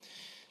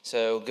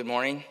So good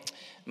morning.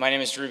 My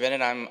name is Drew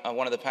Bennett. I'm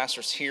one of the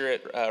pastors here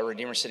at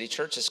Redeemer City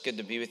Church. It's good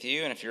to be with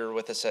you. And if you're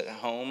with us at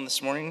home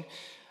this morning,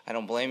 I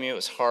don't blame you. It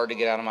was hard to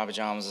get out of my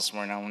pajamas this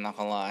morning, I'm not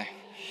going to lie.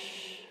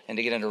 And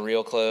to get into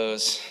real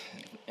clothes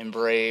and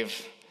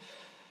brave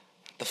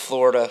the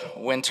Florida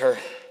winter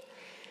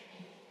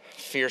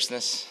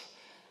fierceness.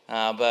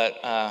 But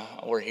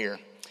we're here.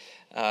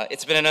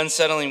 It's been an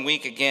unsettling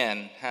week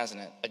again,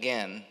 hasn't it?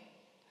 Again.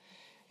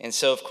 And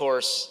so, of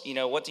course,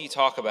 what do you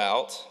talk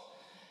about?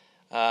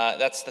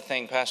 That's the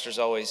thing pastors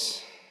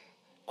always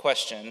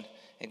question.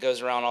 It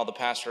goes around all the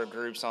pastor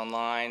groups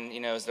online.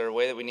 Is there a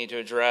way that we need to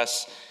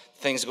address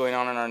things going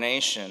on in our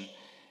nation?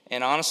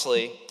 And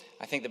honestly,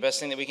 I think the best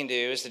thing that we can do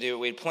is to do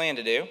what we had planned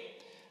to do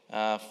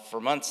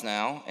for months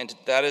now, and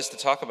that is to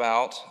talk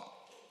about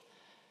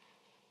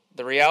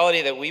the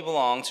reality that we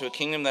belong to a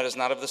kingdom that is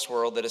not of this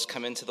world, that has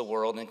come into the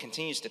world and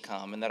continues to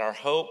come, and that our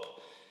hope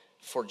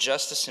for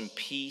justice and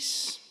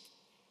peace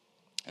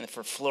and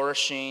for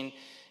flourishing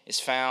is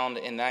found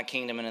in that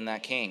kingdom and in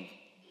that king,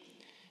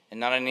 and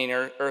not in any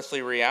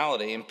earthly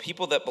reality. And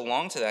people that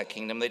belong to that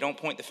kingdom, they don't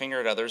point the finger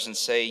at others and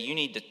say, you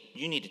need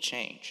to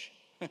change.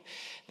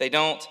 They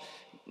don't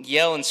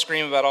yell and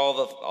scream about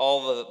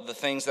all the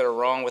things that are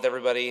wrong with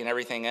everybody and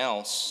everything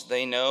else.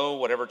 They know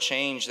whatever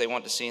change they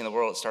want to see in the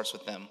world, it starts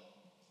with them.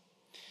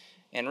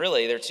 And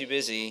really, they're too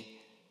busy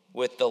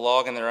with the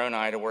log in their own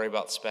eye to worry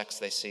about specks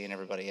they see in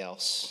everybody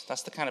else.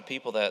 That's the kind of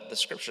people that the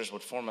scriptures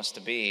would form us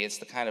to be. It's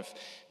the kind of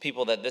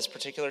people that this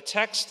particular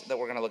text that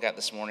we're going to look at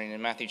this morning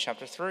in Matthew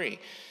chapter 3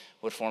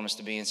 would form us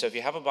to be. And so if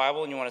you have a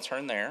Bible and you want to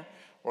turn there,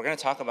 we're going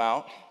to talk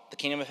about the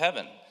kingdom of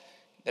heaven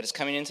that is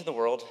coming into the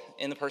world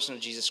in the person of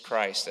Jesus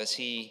Christ as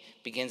he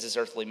begins his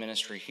earthly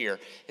ministry here.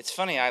 It's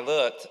funny, I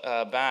looked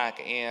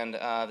back, and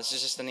this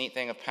is just the neat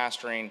thing of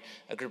pastoring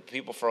a group of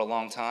people for a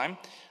long time.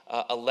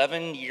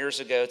 11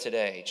 years ago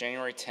today,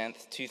 January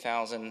 10th,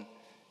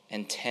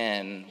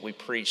 2010, we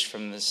preached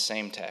from this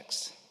same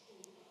text.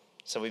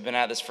 So we've been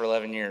at this for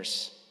 11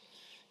 years.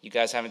 You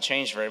guys haven't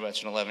changed very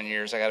much in 11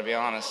 years, I got to be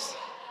honest.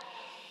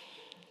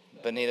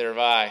 But neither have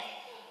I.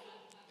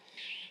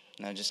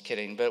 No, just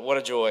kidding. But what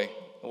a joy.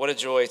 What a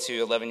joy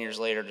to 11 years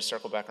later to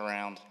circle back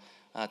around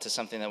to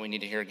something that we need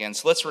to hear again.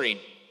 So let's read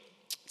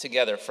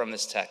together from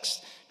this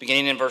text,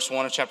 beginning in verse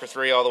 1 of chapter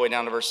 3 all the way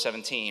down to verse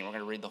 17. We're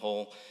going to read the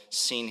whole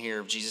scene here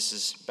of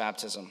Jesus'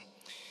 baptism.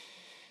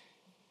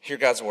 Hear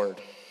God's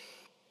word.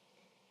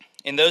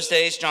 In those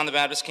days, John the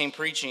Baptist came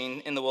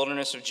preaching in the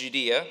wilderness of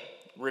Judea,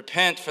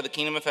 "Repent, for the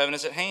kingdom of heaven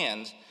is at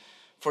hand.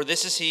 For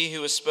this is he who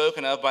was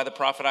spoken of by the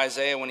prophet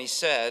Isaiah when he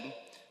said,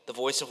 the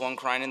voice of one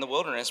crying in the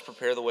wilderness,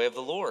 prepare the way of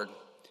the Lord,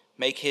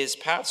 make his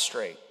path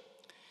straight.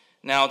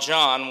 Now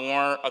John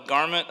wore a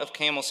garment of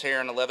camel's hair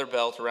and a leather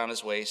belt around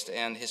his waist,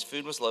 and his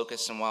food was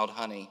locusts and wild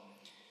honey.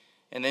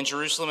 And then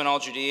Jerusalem and all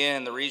Judea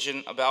and the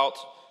region about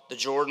the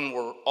Jordan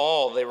were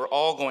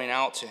all going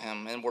out to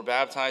him and were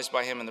baptized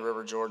by him in the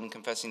river Jordan,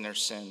 confessing their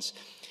sins."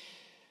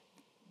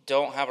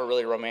 Don't have a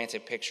really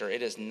romantic picture.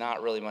 It is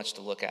not really much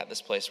to look at,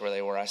 this place where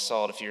they were. I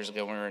saw it a few years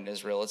ago when we were in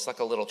Israel. It's like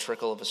a little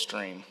trickle of a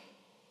stream.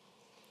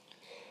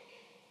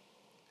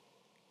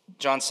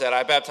 John said,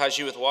 "I baptize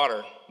you with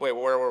water." Wait,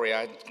 where were we?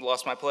 I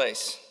lost my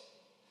place.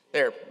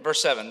 There,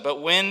 verse 7. "But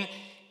when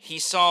he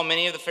saw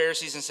many of the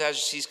Pharisees and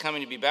Sadducees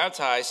coming to be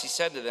baptized, he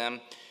said to them,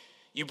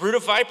 'You brood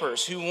of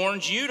vipers, who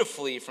warned you to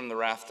flee from the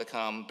wrath to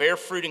come? Bear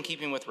fruit in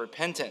keeping with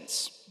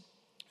repentance.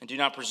 And do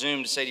not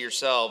presume to say to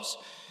yourselves,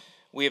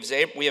 we have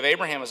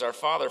Abraham as our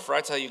father. For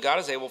I tell you, God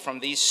is able from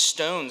these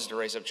stones to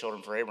raise up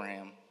children for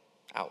Abraham.'"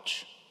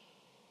 Ouch.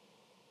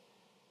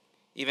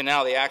 "Even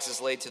now the axe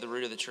is laid to the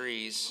root of the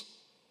trees.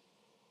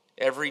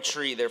 Every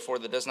tree, therefore,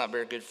 that does not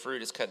bear good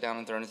fruit is cut down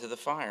and thrown into the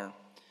fire.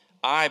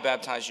 I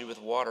baptize you with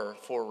water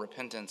for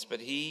repentance, but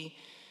he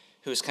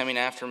who is coming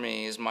after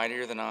me is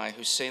mightier than I,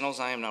 whose sandals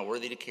I am not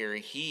worthy to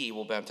carry. He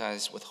will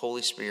baptize with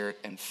Holy Spirit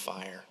and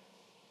fire.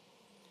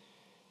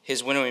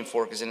 His winnowing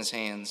fork is in his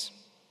hands,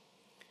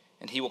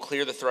 and he will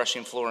clear the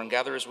threshing floor and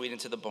gather his wheat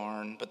into the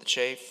barn, but the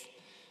chaff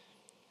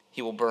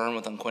he will burn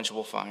with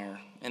unquenchable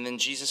fire." And then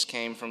Jesus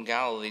came from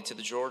Galilee to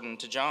the Jordan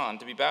to John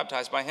to be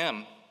baptized by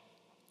him.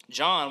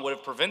 John would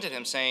have prevented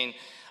him, saying,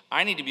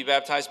 "I need to be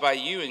baptized by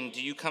you, and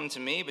do you come to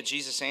me?" But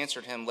Jesus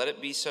answered him, "Let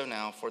it be so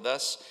now, for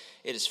thus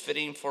it is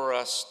fitting for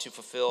us to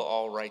fulfill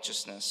all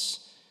righteousness."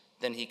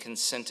 Then he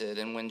consented,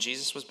 and when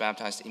Jesus was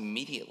baptized,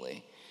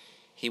 immediately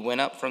he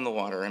went up from the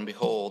water, and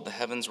behold, the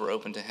heavens were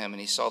opened to him,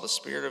 and he saw the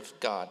Spirit of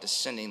God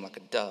descending like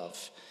a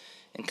dove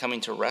and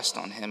coming to rest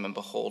on him. And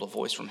behold, a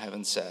voice from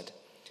heaven said,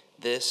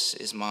 "This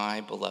is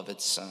my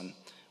beloved Son,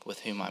 with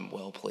whom I'm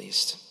well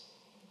pleased."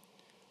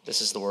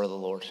 This is the word of the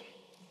Lord.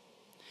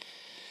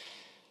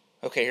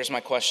 Okay, here's my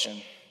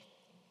question.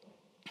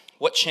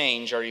 What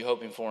change are you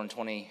hoping for in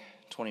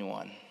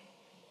 2021?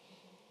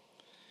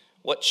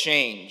 What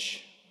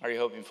change are you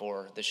hoping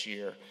for this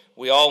year?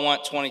 We all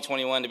want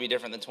 2021 to be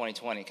different than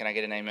 2020. Can I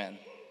get an amen?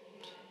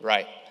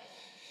 Right.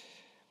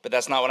 But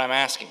that's not what I'm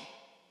asking.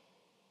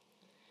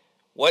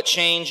 What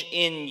change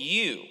in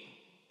you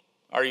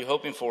are you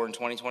hoping for in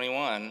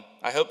 2021?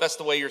 I hope that's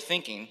the way you're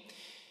thinking,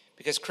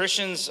 Because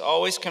Christians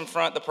always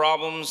confront the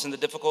problems and the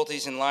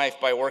difficulties in life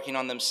by working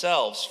on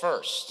themselves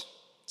first.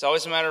 It's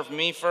always a matter of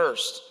me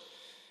first.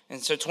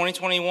 And so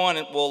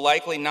 2021 will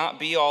likely not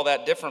be all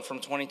that different from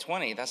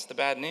 2020. That's the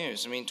bad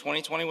news. I mean,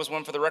 2020 was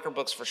one for the record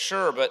books for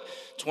sure, but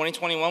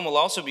 2021 will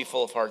also be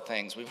full of hard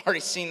things. We've already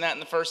seen that in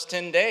the first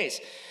 10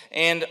 days.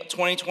 And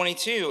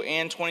 2022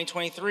 and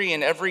 2023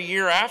 and every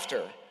year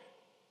after.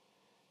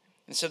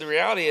 And so the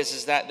reality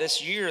is that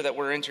this year that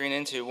we're entering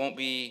into won't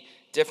be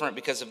different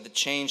because of the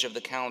change of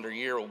the calendar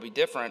year. It will be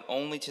different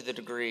only to the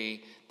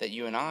degree that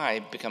you and I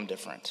become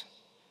different.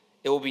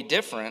 It will be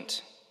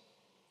different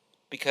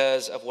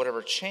because of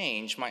whatever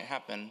change might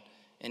happen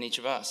in each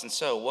of us. And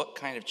so, what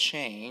kind of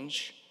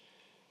change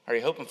are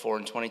you hoping for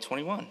in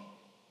 2021?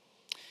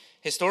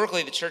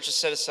 Historically, the church has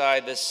set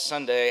aside this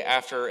Sunday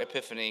after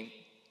Epiphany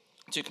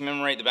to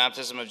commemorate the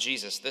baptism of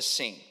Jesus, this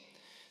scene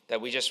that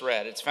we just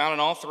read. It's found in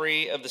all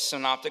three of the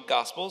synoptic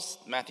gospels,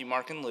 Matthew,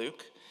 Mark, and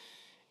Luke.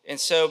 And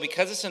so,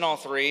 because it's in all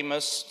three,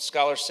 most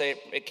scholars say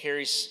it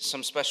carries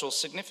some special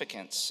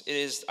significance. It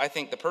is, I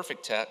think, the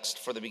perfect text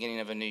for the beginning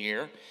of a new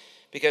year,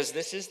 because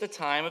this is the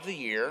time of the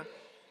year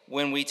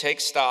when we take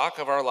stock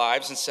of our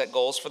lives and set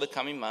goals for the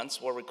coming months,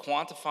 where we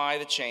quantify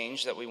the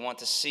change that we want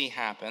to see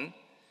happen.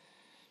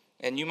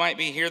 And you might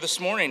be here this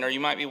morning, or you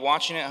might be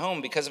watching at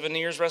home because of a New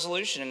Year's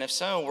resolution. And if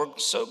so, we're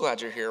so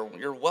glad you're here.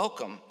 You're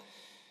welcome.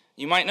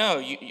 You might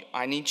know,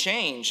 I need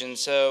change. And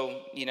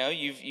so,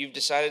 you've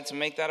decided to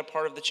make that a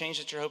part of the change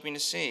that you're hoping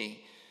to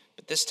see.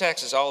 But this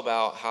text is all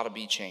about how to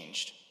be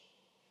changed.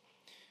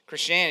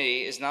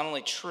 Christianity is not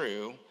only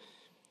true,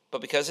 but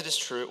because it is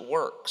true, it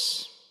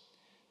works.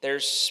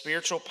 There's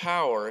spiritual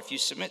power, if you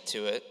submit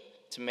to it,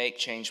 to make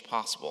change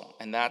possible.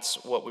 And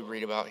that's what we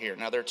read about here.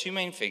 Now, there are two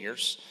main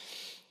figures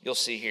you'll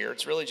see here.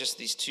 It's really just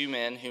these two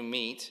men who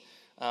meet,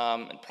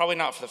 probably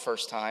not for the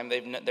first time.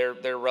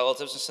 They're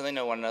relatives, and so they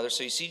know one another.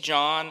 So you see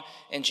John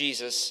and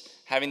Jesus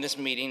having this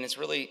meeting. It's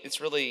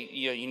really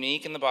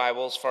unique in the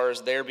Bible as far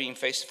as their being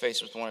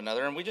face-to-face with one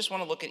another. And we just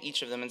want to look at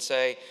each of them and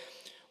say,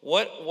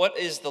 What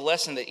is the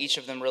lesson that each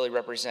of them really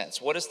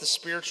represents? What is the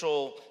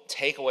spiritual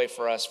takeaway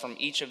for us from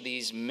each of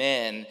these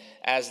men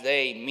as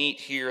they meet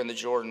here in the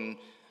Jordan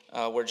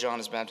where John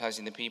is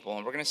baptizing the people?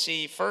 And we're going to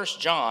see first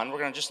John. We're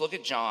going to just look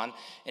at John.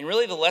 And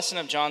really the lesson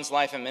of John's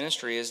life and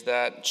ministry is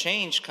that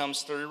change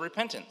comes through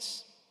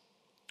repentance.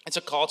 It's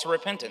a call to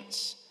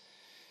repentance.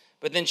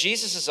 But then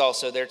Jesus is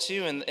also there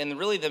too, and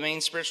really the main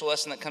spiritual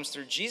lesson that comes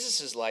through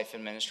Jesus' life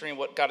and ministry and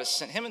what God has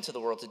sent him into the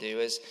world to do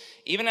is,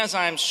 even as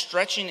I'm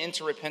stretching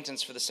into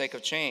repentance for the sake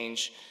of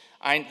change,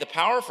 the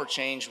power for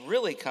change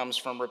really comes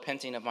from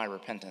repenting of my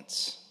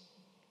repentance.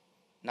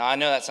 Now, I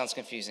know that sounds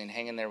confusing.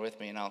 Hang in there with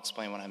me, and I'll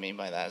explain what I mean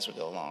by that as we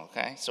go along,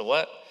 okay? So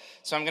what?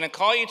 So I'm going to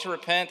call you to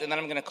repent, and then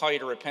I'm going to call you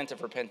to repent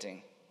of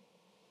repenting.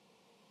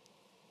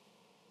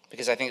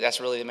 Because I think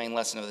that's really the main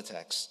lesson of the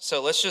text.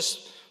 So let's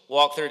just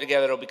walk through it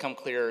together. It'll become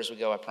clearer as we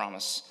go, I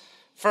promise.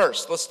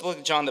 First, let's look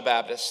at John the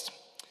Baptist.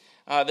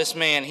 This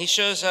man, he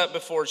shows up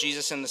before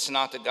Jesus in the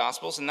Synoptic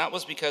Gospels, and that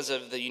was because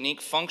of the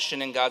unique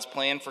function in God's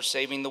plan for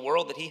saving the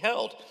world that he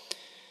held.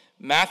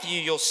 Matthew,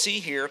 you'll see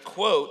here,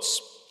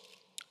 quotes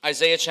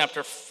Isaiah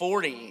chapter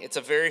 40. It's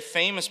a very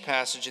famous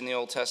passage in the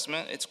Old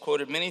Testament. It's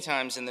quoted many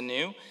times in the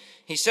New.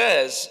 He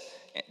says,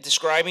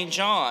 describing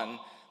John,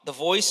 the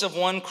voice of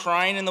one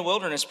crying in the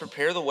wilderness,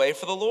 prepare the way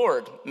for the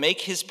Lord, make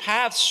his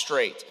paths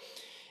straight.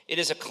 It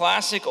is a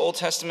classic Old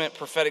Testament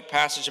prophetic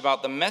passage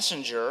about the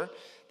messenger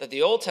that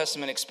the Old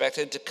Testament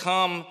expected to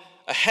come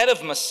ahead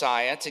of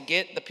Messiah to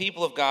get the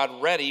people of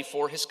God ready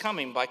for his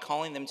coming by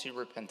calling them to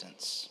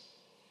repentance.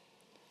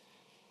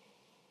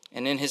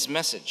 And in his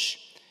message,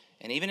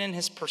 and even in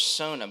his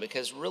persona,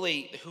 because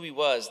really who he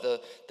was, the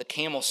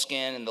camel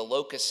skin and the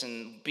locusts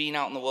and being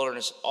out in the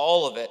wilderness,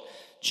 all of it,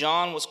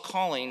 John was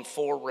calling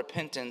for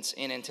repentance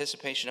in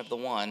anticipation of the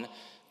one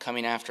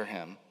coming after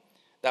him.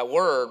 That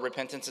word,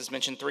 repentance, is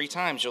mentioned 3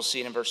 times. You'll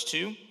see it in verse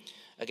 2,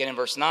 again in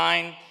verse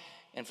 9,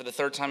 and for the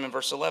 3rd time in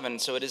verse 11.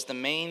 So it is the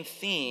main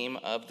theme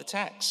of the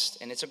text,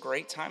 and it's a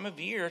great time of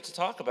year to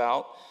talk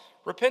about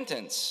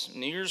repentance.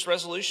 New Year's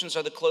resolutions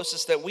are the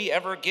closest that we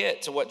ever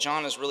get to what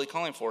John is really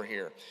calling for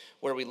here,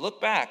 where we look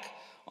back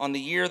on the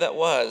year that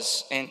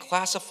was and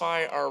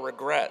classify our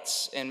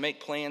regrets and make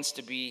plans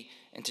to be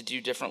and to do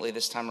differently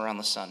this time around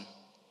the sun.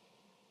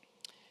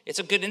 It's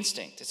a good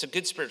instinct. It's a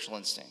good spiritual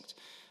instinct.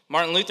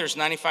 Martin Luther's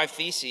 95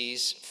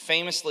 Theses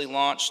famously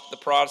launched the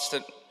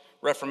Protestant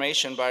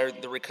Reformation by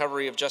the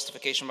recovery of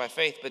justification by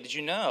faith. But do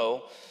you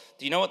know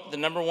what the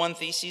number one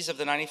thesis of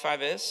the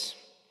 95 is?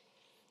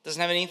 It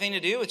doesn't have anything to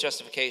do with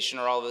justification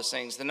or all of those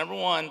things.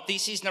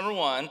 Thesis number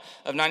one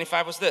of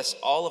 95 was this: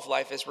 all of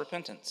life is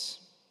repentance.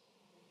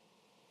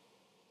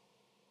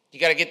 You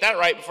got to get that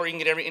right before you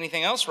can get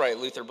anything else right,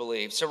 Luther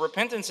believed. So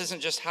repentance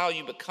isn't just how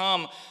you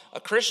become a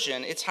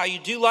Christian, it's how you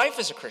do life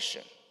as a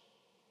Christian.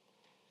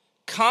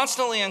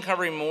 Constantly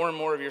uncovering more and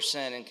more of your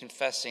sin and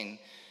confessing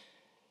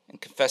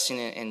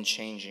it and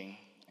changing.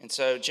 And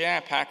so J.I.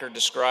 Packer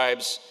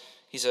describes,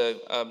 he's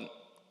a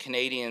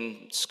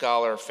Canadian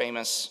scholar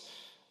famous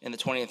in the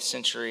 20th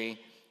century,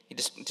 He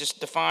just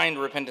defined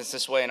repentance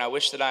this way, and I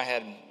wish that I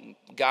had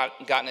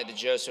gotten it to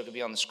Joe so it could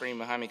be on the screen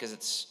behind me because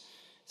it's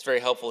very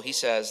helpful. He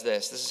says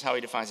this. This is how he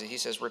defines it. He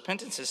says,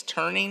 repentance is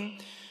turning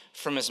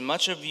from as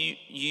much of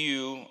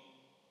let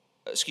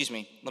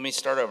me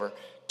start over.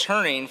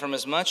 Turning from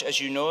as much as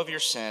you know of your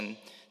sin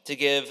to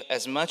give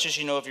as much as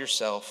you know of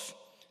yourself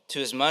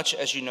to as much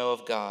as you know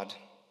of God.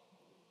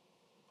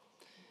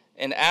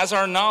 And as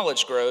our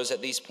knowledge grows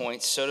at these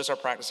points, so does our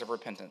practice of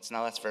repentance.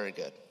 Now that's very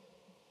good.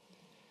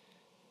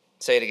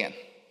 Say it again.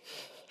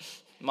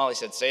 Molly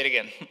said, say it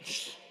again.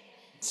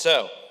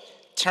 So,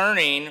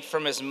 turning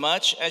from as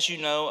much as you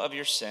know of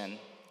your sin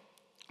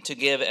to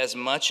give as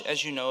much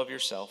as you know of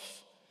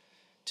yourself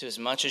to as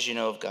much as you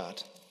know of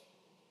God.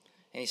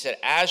 And he said,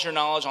 as your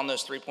knowledge on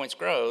those 3 points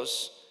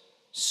grows,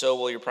 so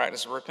will your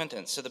practice of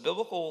repentance. So the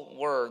biblical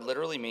word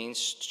literally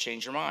means to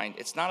change your mind.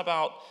 It's not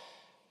about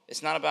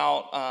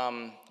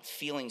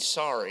feeling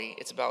sorry.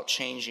 It's about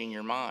changing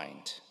your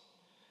mind.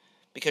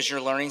 Because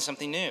you're learning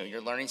something new.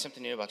 You're learning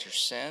something new about your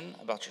sin,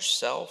 about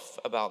yourself,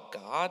 about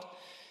God.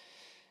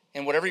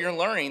 And whatever you're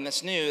learning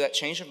that's new, that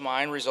change of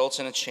mind results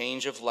in a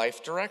change of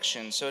life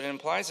direction. So it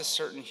implies a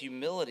certain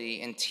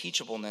humility and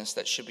teachableness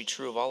that should be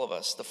true of all of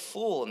us. The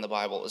fool in the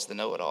Bible is the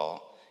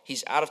know-it-all.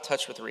 He's out of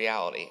touch with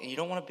reality. And you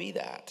don't want to be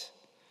that.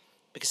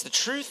 Because the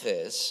truth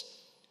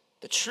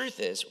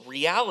is,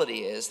 reality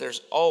is,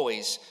 there's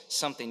always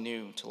something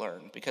new to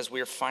learn. Because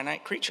we are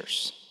finite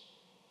creatures.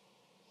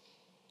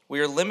 We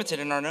are limited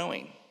in our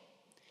knowing.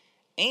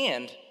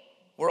 And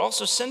we're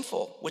also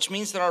sinful, which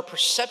means that our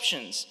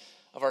perceptions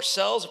of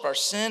ourselves, of our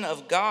sin,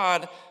 of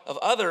God, of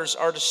others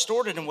are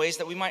distorted in ways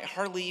that we might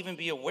hardly even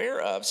be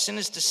aware of. Sin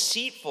is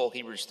deceitful,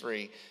 Hebrews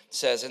 3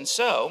 says. And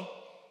so,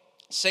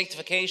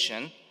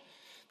 sanctification,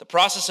 the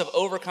process of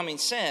overcoming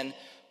sin,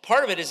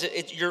 part of it is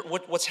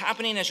what's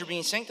happening as you're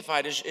being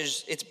sanctified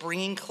is it's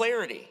bringing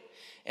clarity.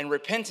 And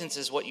repentance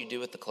is what you do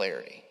with the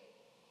clarity.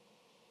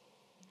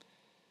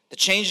 The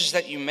changes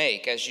that you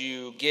make as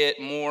you get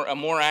a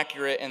more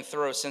accurate and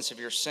thorough sense of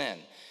your sin.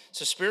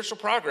 So spiritual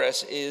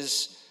progress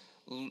is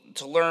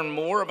to learn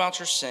more about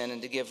your sin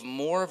and to give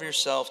more of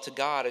yourself to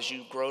God as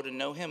you grow to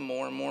know him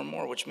more and more and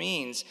more, which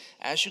means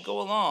as you go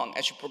along,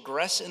 as you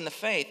progress in the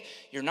faith,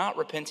 you're not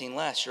repenting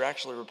less, you're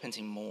actually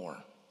repenting more.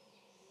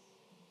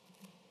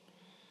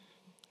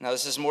 Now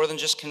this is more than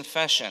just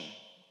confession.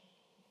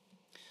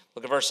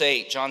 Look at verse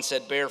 8. John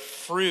said, bear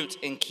fruit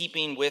in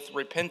keeping with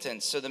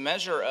repentance. So the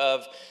measure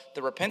of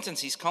the repentance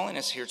he's calling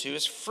us here to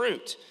is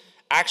fruit.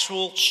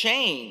 Actual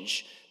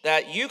change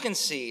that you can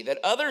see, that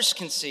others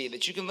can see,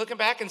 that you can look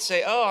back and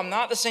say, oh, I'm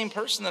not the same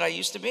person that I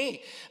used to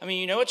be. I mean,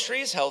 you know a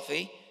tree is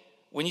healthy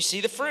when you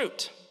see the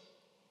fruit.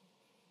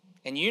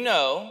 And you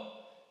know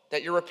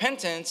that your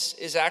repentance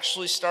is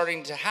actually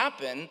starting to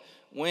happen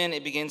when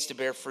it begins to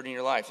bear fruit in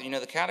your life. You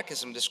know, the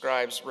Catechism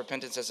describes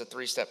repentance as a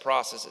 3-step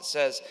process. It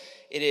says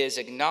it is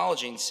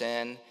acknowledging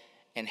sin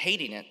and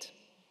hating it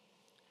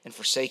and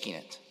forsaking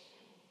it.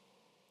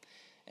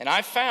 And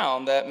I've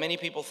found that many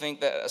people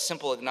think that a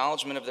simple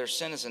acknowledgement of their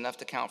sin is enough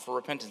to count for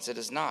repentance. It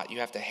is not. You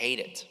have to hate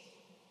it.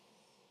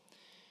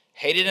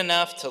 Hate it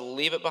enough to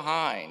leave it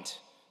behind.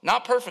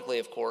 Not perfectly,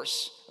 of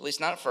course, at least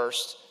not at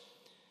first.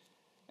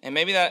 And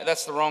maybe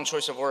that's the wrong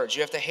choice of words.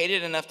 You have to hate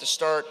it enough to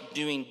start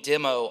doing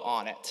demo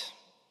on it,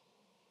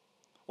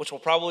 which will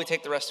probably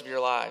take the rest of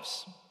your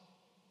lives.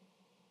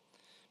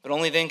 But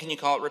only then can you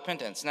call it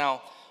repentance.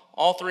 Now,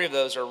 all 3 of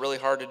those are really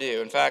hard to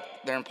do. In fact,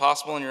 they're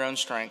impossible in your own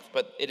strength,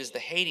 but it is the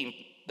hating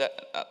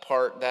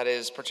part that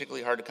is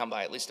particularly hard to come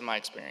by, at least in my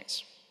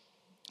experience.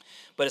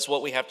 But it's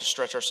what we have to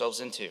stretch ourselves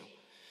into.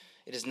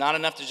 It is not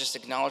enough to just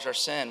acknowledge our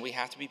sin. We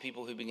have to be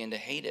people who begin to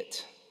hate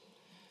it.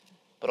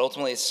 But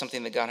ultimately, it's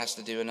something that God has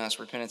to do in us.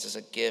 Repentance is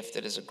a gift.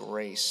 It is a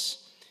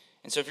grace.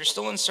 And so if you're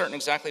still uncertain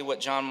exactly what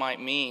John might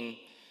mean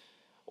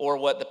or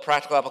what the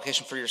practical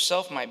application for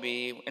yourself might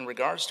be in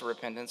regards to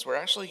repentance, we're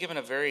actually given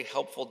a very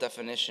helpful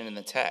definition in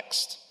the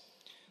text.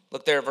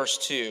 Look there at verse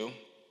 2.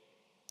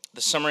 The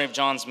summary of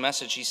John's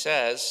message, he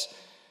says,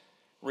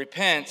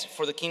 repent,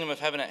 for the kingdom of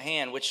heaven at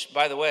hand, which,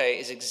 by the way,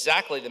 is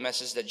exactly the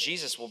message that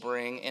Jesus will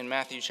bring in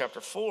Matthew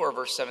chapter 4,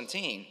 verse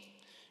 17.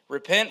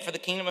 Repent, for the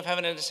kingdom of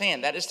heaven is at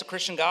hand. That is the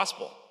Christian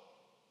gospel.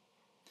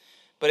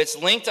 But it's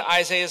linked to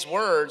Isaiah's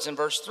words in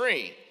verse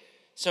 3.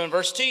 So in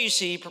verse 2, you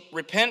see,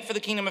 repent, for the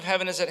kingdom of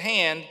heaven is at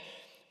hand.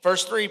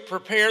 Verse 3,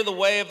 prepare the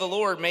way of the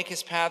Lord, make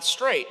his path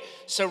straight.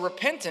 So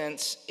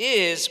repentance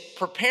is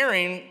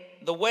preparing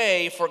the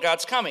way for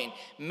God's coming,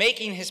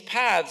 making his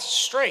paths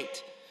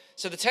straight.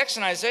 So the text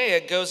in Isaiah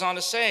goes on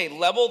to say,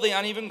 level the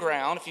uneven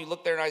ground. If you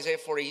look there in Isaiah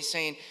 40, he's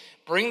saying,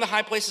 bring the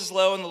high places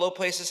low and the low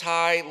places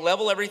high,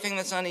 level everything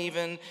that's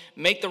uneven,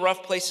 make the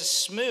rough places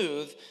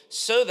smooth,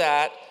 so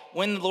that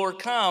when the Lord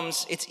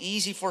comes, it's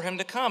easy for him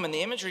to come. And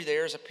the imagery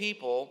there is a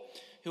people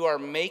who are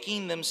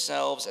making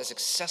themselves as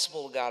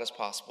accessible to God as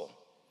possible.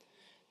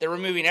 They're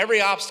removing every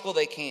obstacle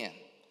they can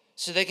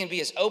so they can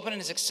be as open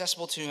and as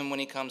accessible to him when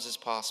he comes as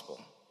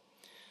possible.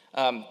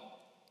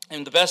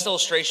 And the best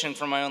illustration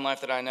from my own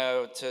life that I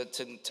know to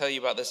tell you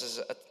about this is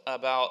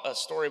about a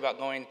story about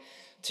going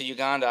to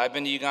Uganda. I've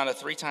been to Uganda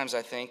 3 times,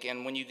 I think,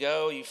 and when you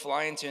go, you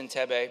fly into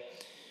Entebbe,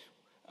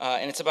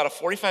 and it's about a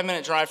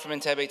 45-minute drive from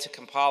Entebbe to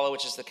Kampala,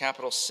 which is the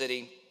capital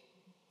city.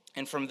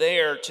 And from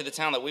there to the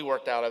town that we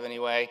worked out of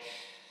anyway,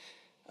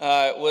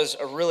 it was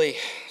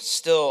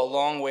still a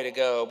long way to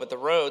go. But the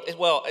road,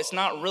 it's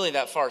not really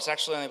that far. It's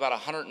actually only about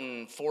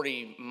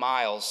 140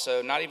 miles.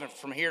 So not even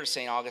from here to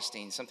St.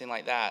 Augustine, something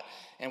like that.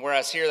 And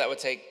whereas here that would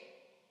take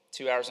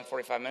 2 hours and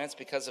 45 minutes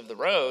because of the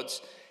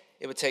roads,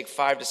 it would take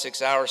 5 to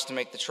 6 hours to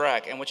make the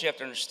trek. And what you have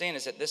to understand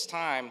is at this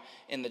time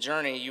in the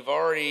journey, you've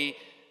already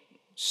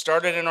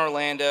started in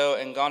Orlando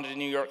and gone to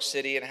New York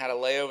City and had a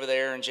layover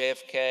there in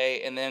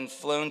JFK and then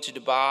flown to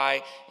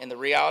Dubai. And the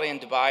reality in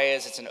Dubai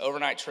is it's an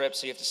overnight trip,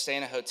 so you have to stay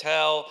in a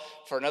hotel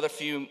for another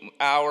few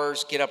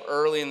hours, get up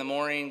early in the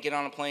morning, get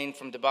on a plane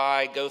from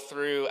Dubai, go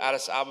through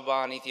Addis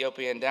Ababa in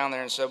Ethiopia and down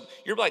there. And so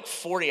you're like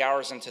 40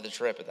 hours into the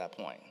trip at that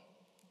point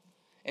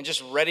and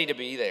just ready to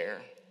be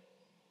there.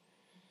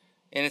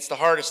 And it's the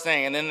hardest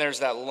thing. And then there's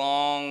that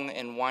long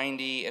and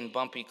windy and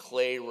bumpy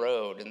clay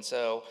road. And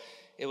so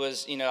it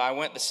was, I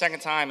went the second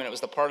time, and it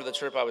was the part of the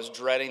trip I was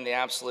dreading the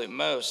absolute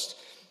most.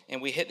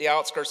 And we hit the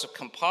outskirts of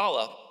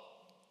Kampala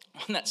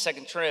on that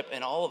second trip,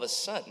 and all of a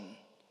sudden,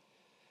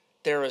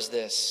 there was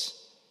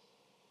this.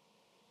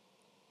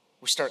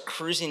 We start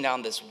cruising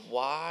down this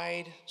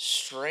wide,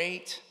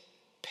 straight,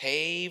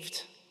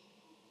 paved.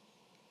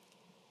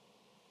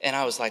 And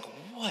I was like,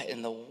 what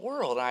in the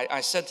world?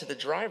 I said to the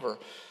driver,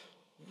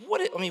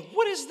 what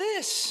is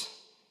this?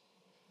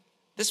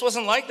 This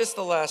wasn't like this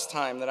the last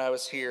time that I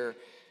was here.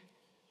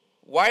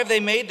 Why have they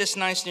made this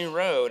nice new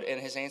road?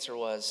 And his answer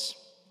was,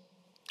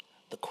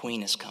 the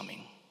Queen is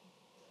coming.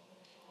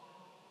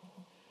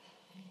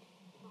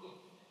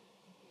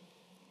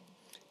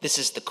 This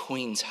is the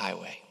Queen's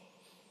highway.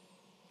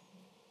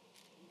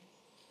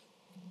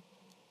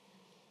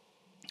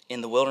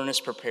 In the wilderness,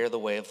 prepare the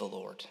way of the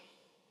Lord.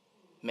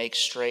 Make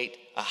straight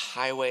a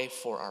highway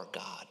for our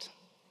God.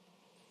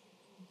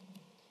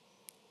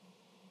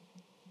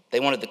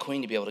 They wanted the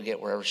Queen to be able to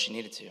get wherever she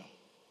needed to.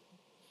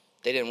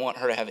 They didn't want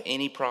her to have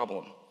any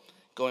problem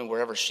going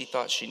wherever she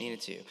thought she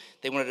needed to.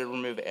 They wanted to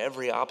remove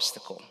every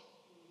obstacle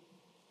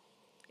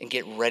and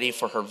get ready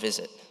for her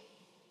visit.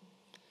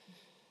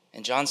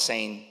 And John's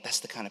saying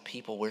that's the kind of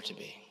people we're to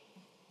be.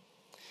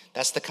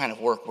 That's the kind of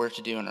work we're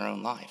to do in our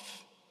own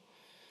life.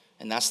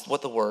 And that's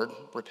what the word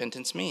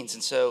repentance means.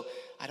 And so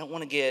I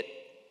want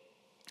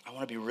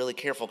to be really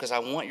careful because I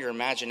want your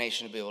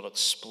imagination to be able to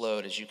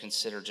explode as you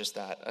consider just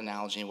that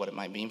analogy and what it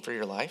might mean for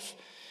your life.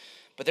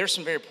 But there's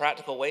some very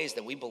practical ways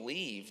that we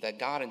believe that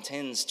God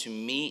intends to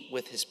meet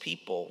with his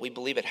people. We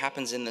believe it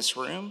happens in this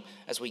room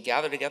as we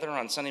gather together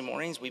on Sunday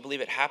mornings. We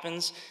believe it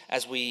happens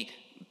as we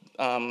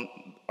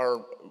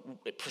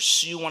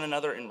pursue one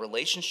another in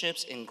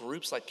relationships, in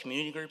groups like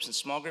community groups and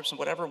small groups and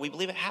whatever. We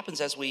believe it happens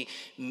as we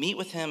meet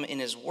with him in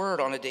his word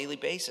on a daily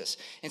basis.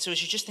 And so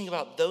as you just think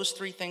about those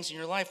 3 things in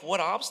your life, what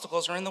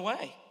obstacles are in the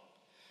way?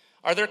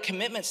 Are there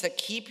commitments that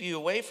keep you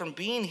away from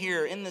being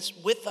here in this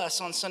with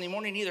us on Sunday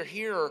morning, either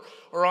here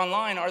or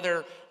online?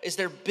 Is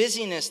there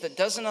busyness that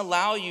doesn't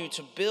allow you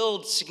to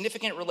build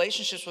significant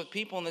relationships with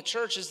people in the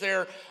church? Is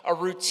there a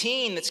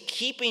routine that's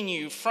keeping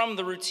you from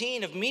the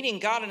routine of meeting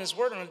God in his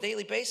word on a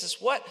daily basis?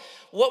 What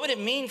would it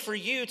mean for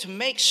you to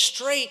make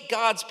straight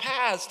God's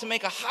paths, to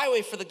make a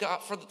highway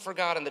for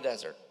God in the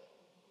desert?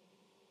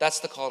 That's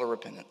the call to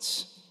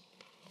repentance.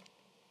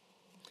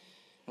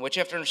 And what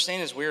you have to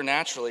understand is we are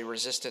naturally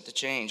resistant to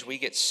change. We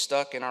get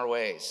stuck in our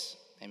ways.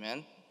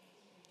 Amen?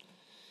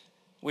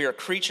 We are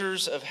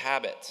creatures of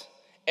habit.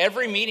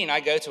 Every meeting I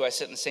go to, I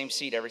sit in the same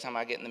seat every time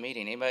I get in the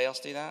meeting. Anybody else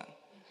do that?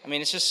 I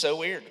mean, it's just so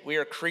weird. We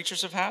are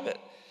creatures of habit.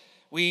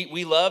 We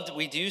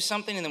do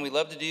something and then we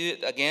love to do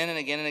it again and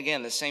again and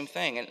again, the same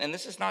thing. And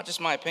this is not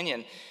just my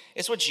opinion.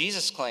 It's what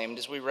Jesus claimed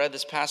as we read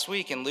this past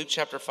week in Luke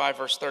chapter 5,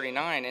 verse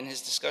 39, in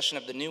his discussion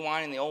of the new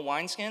wine and the old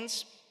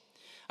wineskins.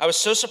 I was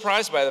so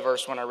surprised by the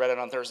verse when I read it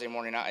on Thursday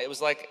morning. It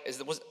was like,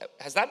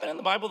 has that been in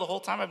the Bible the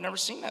whole time? I've never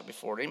seen that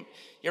before. You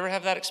ever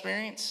have that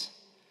experience?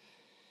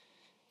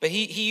 But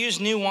he used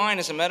new wine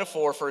as a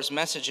metaphor for his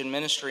message and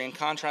ministry in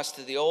contrast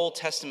to the Old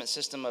Testament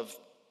system of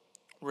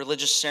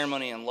religious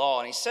ceremony and law.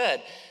 And he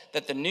said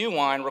that the new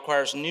wine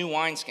requires new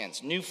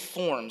wineskins, new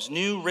forms,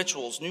 new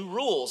rituals, new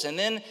rules. And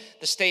then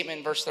the statement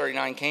in verse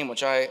 39 came,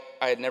 which I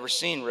had never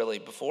seen really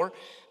before.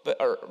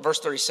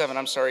 Verse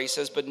 37, he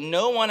says, but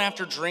no one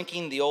after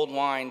drinking the old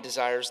wine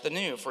desires the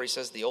new, for he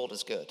says the old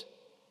is good.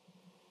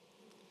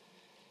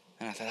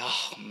 And I thought,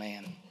 oh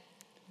man,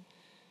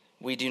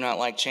 we do not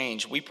like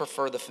change. We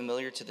prefer the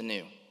familiar to the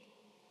new.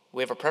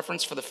 We have a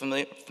preference for the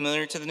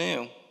familiar to the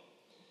new.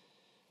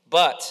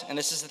 But, and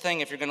this is the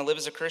thing, if you're going to live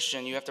as a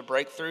Christian, you have to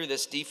break through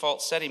this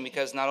default setting,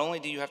 because not only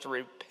do you have to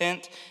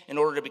repent in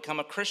order to become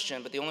a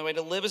Christian, but the only way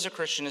to live as a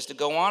Christian is to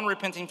go on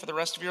repenting for the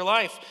rest of your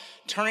life,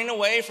 turning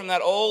away from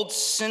that old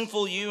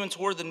sinful you and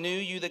toward the new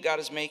you that God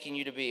is making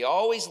you to be,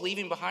 always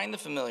leaving behind the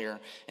familiar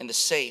and the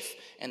safe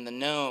and the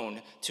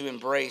known to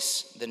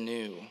embrace the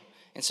new.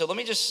 And so let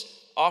me just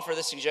offer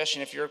this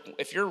suggestion.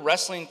 If you're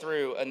wrestling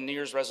through a New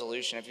Year's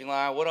resolution, if you're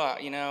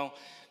like,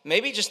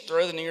 maybe just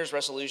throw the New Year's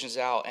resolutions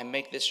out and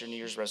make this your New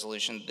Year's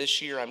resolution.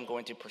 This year I'm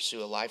going to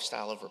pursue a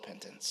lifestyle of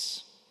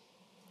repentance.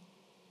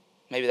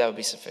 Maybe that would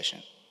be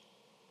sufficient.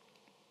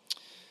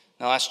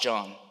 Now that's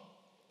John.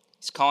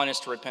 He's calling us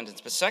to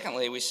repentance. But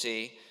secondly, we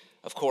see,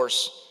 of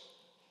course,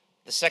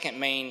 the second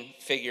main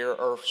figure,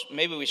 or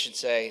maybe we should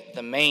say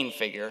the main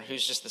figure,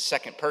 who's just the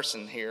second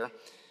person here,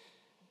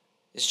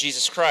 is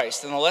Jesus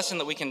Christ. And the lesson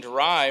that we can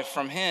derive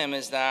from him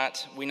is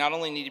that we not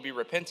only need to be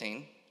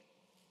repenting,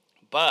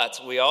 but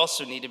we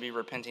also need to be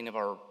repenting of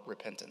our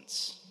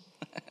repentance.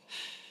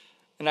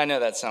 And I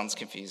know that sounds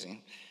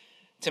confusing.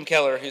 Tim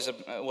Keller, who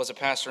was a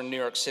pastor in New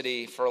York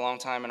City for a long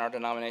time in our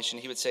denomination,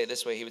 he would say it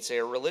this way. He would say,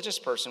 a religious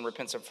person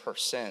repents of her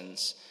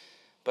sins,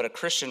 but a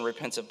Christian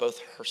repents of both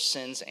her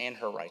sins and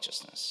her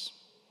righteousness.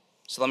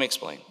 So let me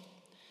explain.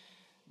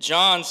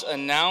 John's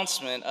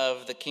announcement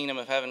of the kingdom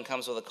of heaven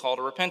comes with a call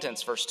to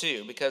repentance, verse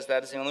 2, because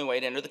that is the only way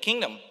to enter the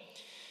kingdom.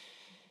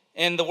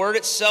 And the word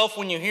itself,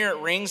 when you hear it,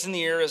 rings in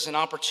the ear as an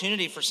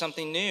opportunity for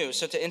something new.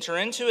 So to enter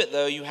into it,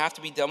 though, you have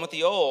to be done with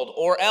the old,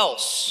 or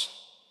else.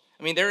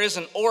 I mean, there is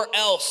an or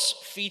else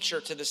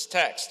feature to this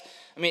text.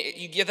 I mean,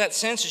 you get that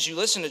sense as you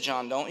listen to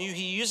John, don't you?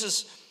 He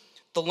uses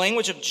the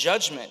language of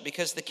judgment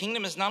because the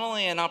kingdom is not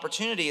only an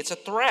opportunity, it's a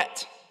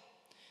threat.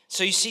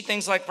 So you see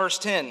things like verse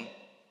 10.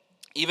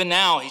 Even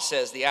now, he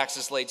says, the axe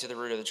is laid to the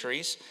root of the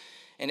trees,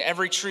 and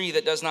every tree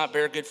that does not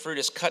bear good fruit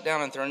is cut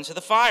down and thrown into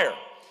the fire.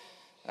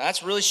 Now,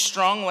 that's really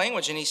strong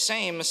language, and he's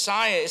saying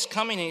Messiah is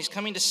coming, and he's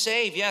coming to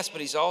save, yes, but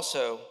he's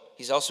also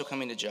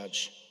coming to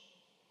judge.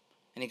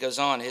 And he goes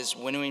on, his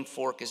winnowing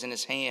fork is in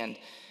his hand,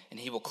 and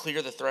he will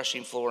clear the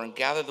threshing floor and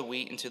gather the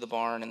wheat into the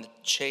barn, and the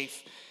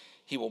chaff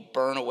he will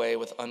burn away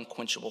with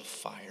unquenchable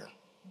fire.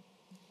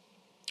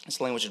 It's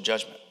the language of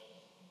judgment,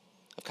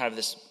 of kind of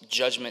this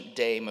judgment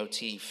day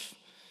motif,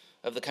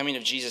 of the coming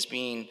of Jesus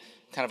being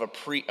kind of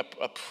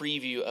a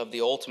preview of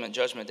the ultimate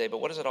judgment day. But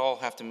what does it all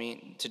have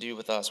to do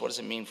with us? What does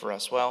it mean for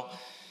us? Well,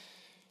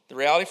 the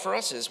reality for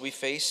us is we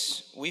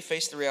face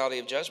the reality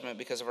of judgment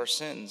because of our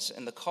sins.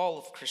 And the call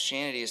of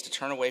Christianity is to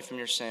turn away from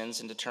your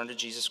sins and to turn to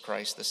Jesus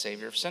Christ, the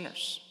Savior of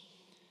sinners.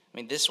 I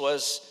mean, this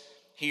was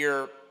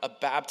here a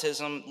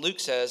baptism, Luke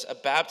says, a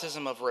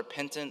baptism of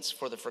repentance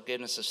for the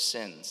forgiveness of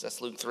sins. That's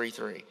Luke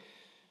 3:3.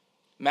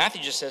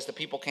 Matthew just says the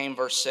people came,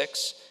 verse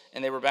 6,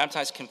 and they were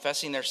baptized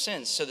confessing their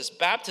sins. So this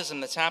baptism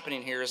that's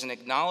happening here is an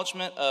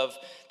acknowledgement of,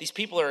 these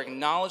people are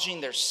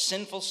acknowledging their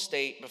sinful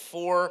state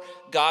before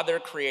God, their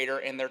creator,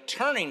 and they're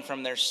turning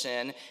from their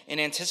sin in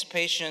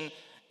anticipation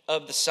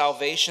of the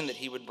salvation that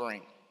he would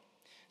bring.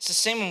 It's the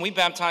same when we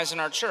baptize in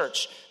our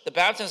church. The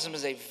baptism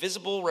is a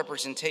visible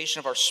representation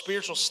of our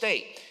spiritual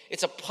state.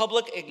 It's a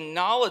public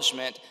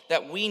acknowledgement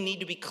that we need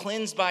to be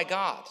cleansed by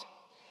God.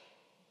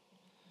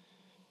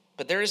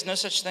 But there is no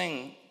such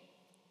thing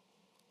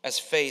as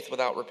faith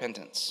without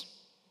repentance.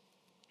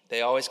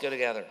 They always go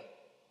together.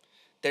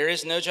 There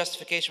is no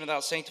justification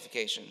without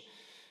sanctification.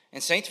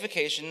 And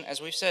sanctification, as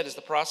we've said, is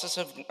the process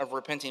of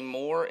repenting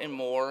more and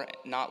more,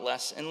 not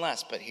less and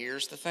less. But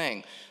here's the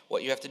thing.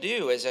 What you have to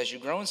do is, as you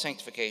grow in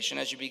sanctification,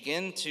 as you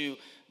begin to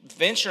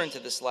venture into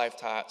this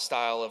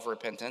lifestyle of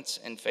repentance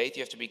and faith,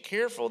 you have to be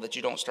careful that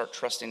you don't start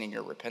trusting in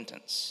your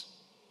repentance.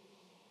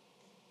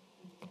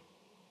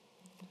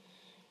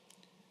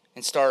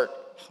 And start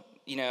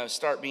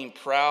being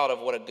proud of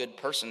what a good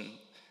person.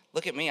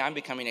 Look at me, I'm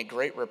becoming a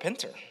great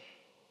repenter.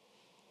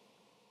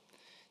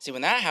 See,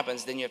 when that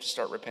happens, then you have to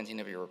start repenting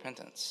of your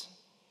repentance.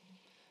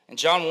 And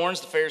John warns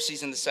the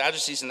Pharisees and the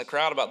Sadducees in the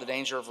crowd about the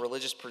danger of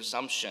religious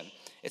presumption.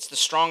 It's the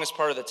strongest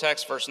part of the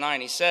text, verse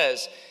 9. He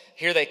says,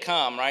 here they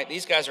come, right?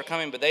 These guys are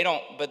coming, but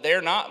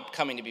they're not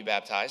coming to be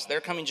baptized.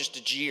 They're coming just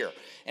to jeer.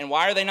 And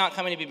why are they not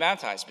coming to be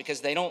baptized? Because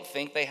they don't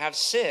think they have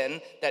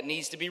sin that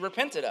needs to be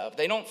repented of.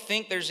 They don't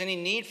think there's any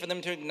need for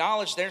them to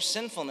acknowledge their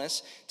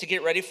sinfulness to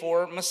get ready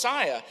for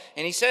Messiah.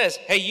 And he says,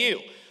 hey, you,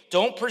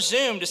 don't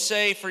presume to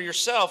say for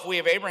yourself, we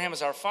have Abraham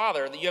as our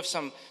father, that you have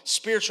some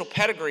spiritual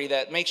pedigree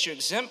that makes you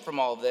exempt from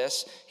all of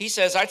this. He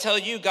says, I tell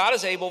you, God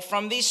is able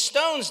from these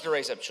stones to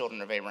raise up children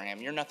of Abraham.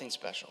 You're nothing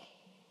special.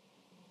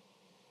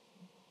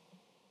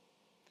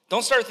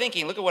 Don't start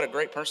thinking, look at what a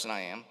great person I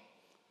am.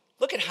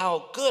 Look at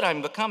how good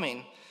I'm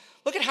becoming.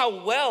 Look at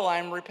how well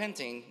I'm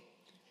repenting.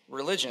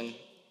 Religion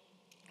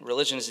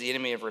is the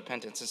enemy of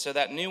repentance. And so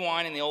that new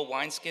wine in the old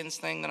wineskins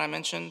thing that I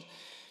mentioned,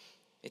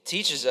 it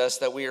teaches us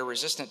that we are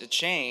resistant to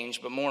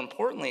change, but more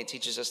importantly, it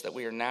teaches us that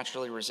we are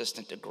naturally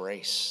resistant to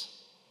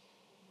grace.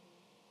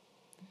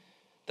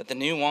 That the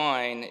new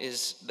wine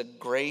is the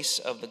grace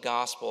of the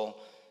gospel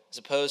as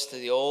opposed to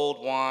the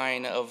old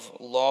wine of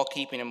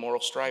law-keeping and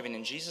moral striving.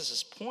 And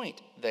Jesus' point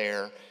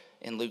there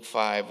in Luke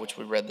 5, which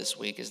we read this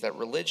week, is that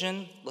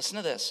religion, listen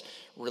to this,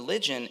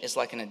 religion is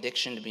like an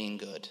addiction to being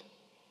good.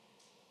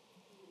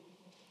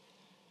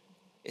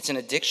 It's an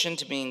addiction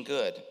to being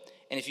good.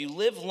 And if you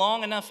live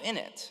long enough in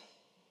it,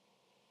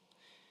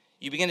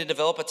 you begin to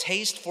develop a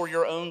taste for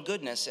your own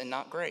goodness and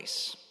not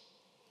grace.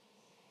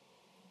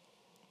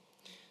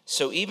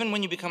 So even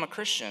when you become a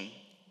Christian,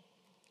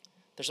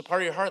 there's a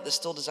part of your heart that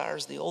still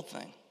desires the old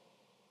thing.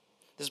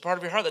 There's a part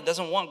of your heart that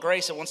doesn't want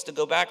grace. It wants to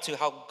go back to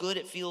how good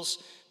it feels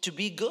to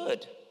be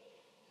good.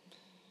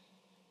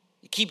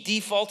 You keep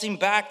defaulting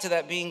back to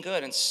that being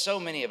good. And so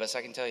many of us,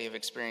 I can tell you, have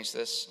experienced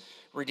this.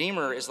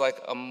 Redeemer is like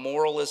a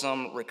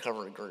moralism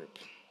recovery group.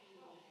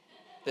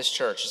 This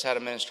church has had a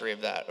ministry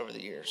of that over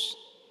the years.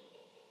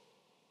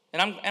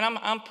 And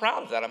I'm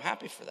proud of that. I'm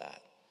happy for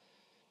that.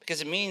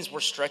 Because it means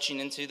we're stretching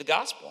into the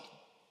gospel.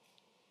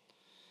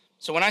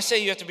 So when I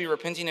say you have to be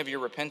repenting of your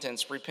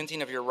repentance,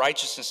 repenting of your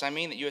righteousness, I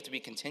mean that you have to be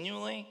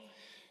continually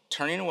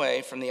turning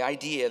away from the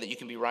idea that you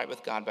can be right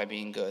with God by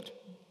being good.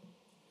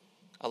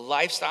 A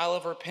lifestyle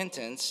of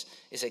repentance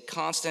is a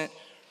constant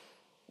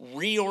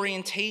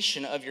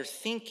reorientation of your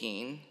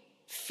thinking,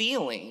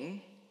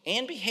 feeling,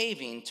 and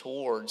behaving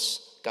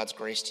towards God's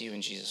grace to you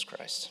in Jesus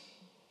Christ.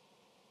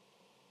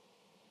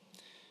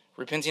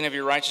 Repenting of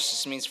your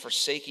righteousness means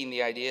forsaking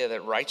the idea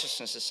that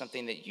righteousness is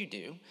something that you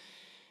do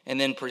and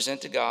then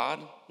present to God,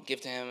 give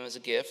to him as a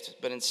gift,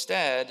 but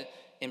instead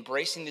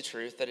embracing the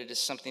truth that it is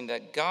something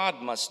that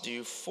God must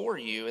do for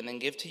you and then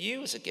give to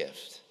you as a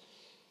gift.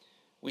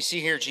 We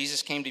see here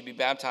Jesus came to be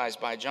baptized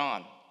by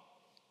John.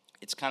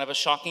 It's kind of a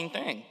shocking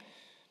thing.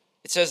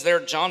 It says there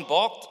John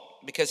balked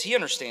because he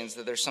understands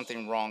that there's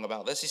something wrong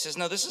about this. He says,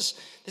 no, this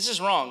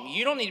is wrong.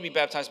 You don't need to be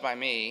baptized by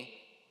me.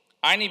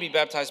 I need to be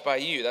baptized by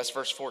you. That's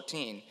verse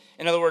 14.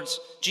 In other words,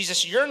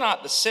 Jesus, you're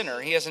not the sinner.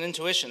 He has an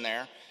intuition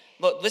there.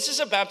 Look, this is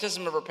a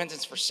baptism of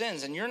repentance for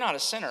sins, and you're not a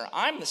sinner.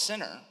 I'm the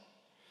sinner.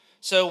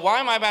 So why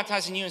am I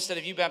baptizing you instead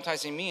of you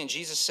baptizing me? And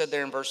Jesus said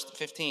there in verse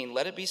 15,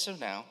 let it be so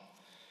now,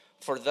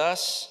 for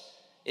thus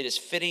it is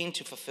fitting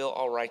to fulfill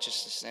all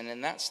righteousness. And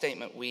in that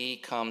statement, we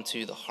come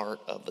to the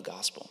heart of the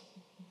gospel.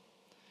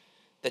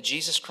 That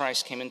Jesus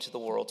Christ came into the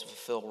world to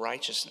fulfill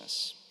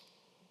righteousness.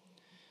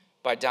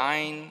 By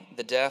dying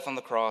the death on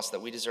the cross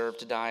that we deserve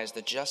to die as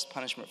the just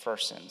punishment for our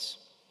sins.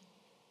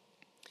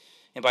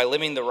 And by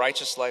living the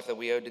righteous life that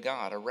we owed to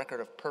God, a record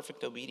of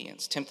perfect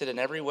obedience, tempted in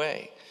every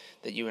way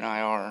that you and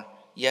I are,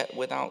 yet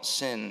without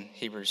sin,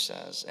 Hebrews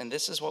says. And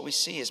this is what we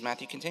see as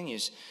Matthew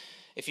continues.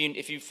 If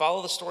you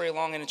follow the story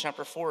along into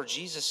chapter 4,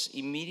 Jesus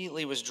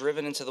immediately was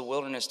driven into the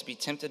wilderness to be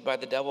tempted by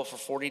the devil for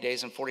 40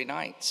 days and 40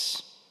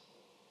 nights.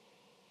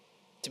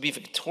 To be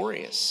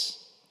victorious.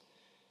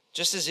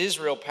 Just as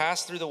Israel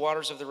passed through the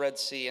waters of the Red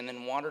Sea and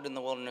then wandered in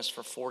the wilderness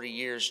for 40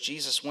 years,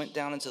 Jesus went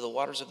down into the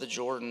waters of the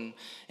Jordan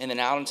and then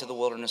out into the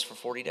wilderness for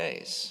 40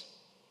 days.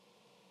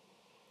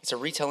 It's a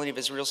retelling of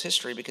Israel's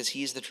history because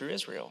he is the true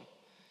Israel.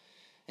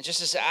 And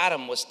just as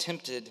Adam was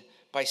tempted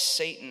by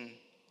Satan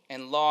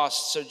and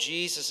lost, so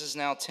Jesus is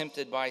now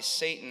tempted by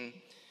Satan,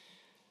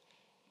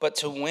 but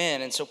to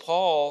win. And so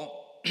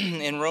Paul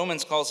in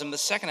Romans calls him the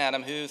second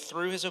Adam, who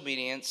through his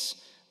obedience,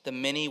 the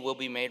many will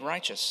be made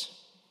righteous.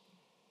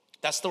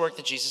 That's the work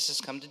that Jesus has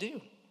come to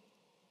do,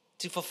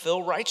 to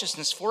fulfill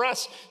righteousness for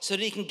us so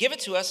that he can give it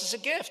to us as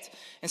a gift.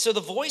 And so the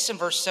voice in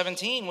verse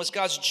 17 was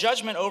God's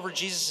judgment over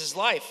Jesus'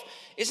 life.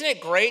 Isn't it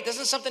great?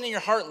 Doesn't something in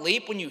your heart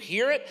leap when you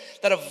hear it?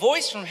 That a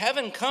voice from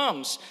heaven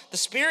comes, the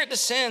Spirit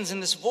descends,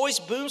 and this voice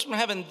booms from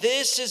heaven,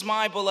 this is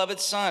my beloved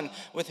Son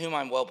with whom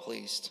I'm well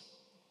pleased.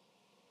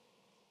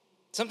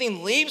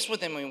 Something leaps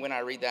within me when I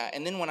read that,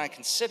 and then when I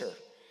consider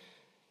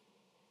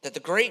that the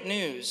great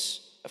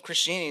news of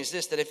Christianity is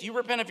this, that if you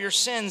repent of your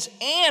sins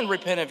and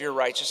repent of your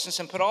righteousness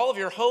and put all of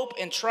your hope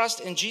and trust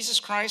in Jesus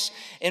Christ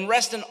and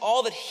rest in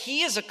all that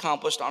he has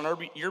accomplished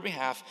on your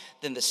behalf,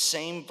 then the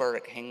same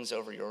verdict hangs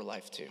over your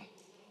life too.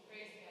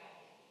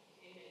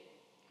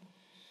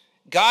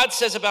 God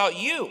says about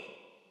you,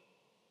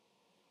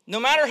 no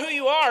matter who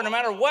you are, no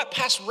matter what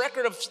past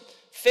record of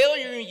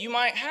failure you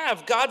might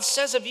have, God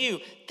says of you,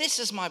 this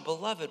is my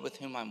beloved with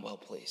whom I'm well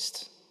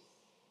pleased.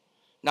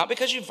 Not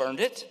because you've earned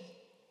it,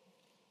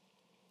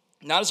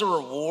 not as a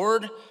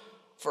reward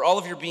for all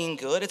of your being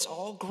good. It's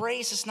all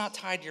grace. It's not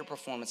tied to your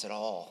performance at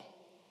all.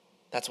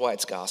 That's why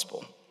it's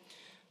gospel.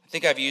 I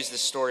think I've used this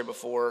story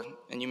before,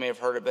 and you may have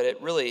heard it, but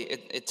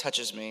it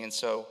touches me, and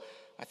so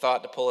I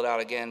thought to pull it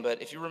out again.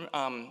 But if you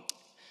remember,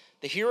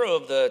 the hero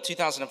of the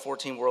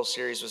 2014 World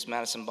Series was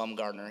Madison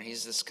Bumgarner.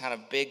 He's this kind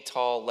of big,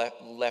 tall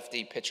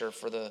lefty pitcher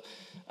for the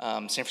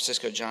San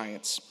Francisco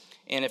Giants.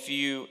 And if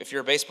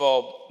you're a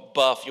baseball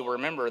buff, you'll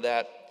remember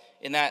that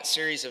in that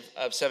series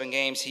of 7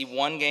 games, he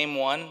won game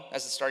 1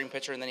 as the starting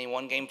pitcher, and then he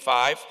won game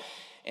 5.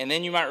 And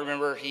then you might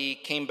remember he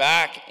came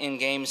back in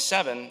game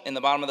 7 in the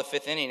bottom of the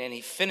 5th inning, and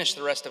he finished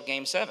the rest of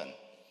game 7.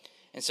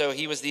 And so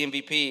he was the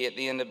MVP at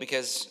the end of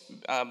because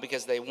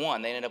they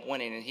won. They ended up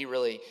winning, and he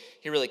really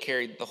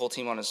carried the whole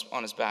team on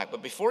his back.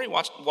 But before he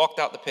walked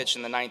out the pitch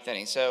in the 9th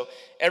inning, so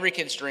every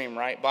kid's dream,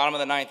 right? Bottom of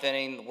the 9th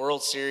inning, the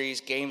World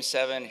Series, game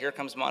 7. Here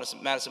comes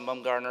Madison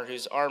Bumgarner,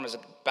 whose arm is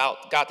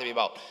got to be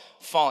about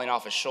falling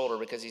off his shoulder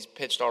because he's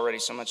pitched already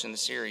so much in the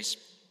series.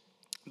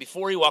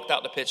 Before he walked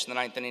out the pitch in the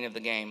 9th inning of the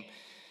game,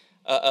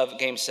 of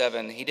game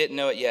 7, he didn't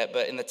know it yet,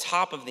 but in the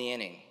top of the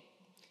inning,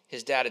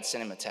 his dad had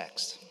sent him a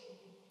text.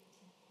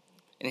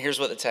 And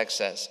here's what the text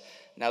says.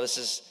 Now this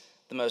is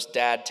the most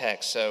dad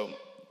text, so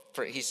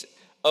he's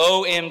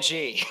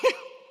OMG,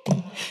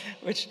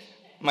 which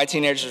my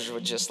teenagers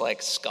would just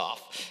like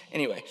scoff.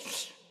 Anyway,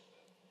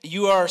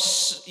 You are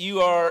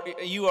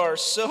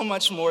so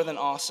much more than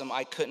awesome.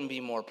 I couldn't be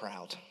more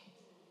proud.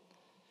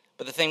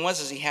 But the thing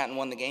was, is he hadn't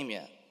won the game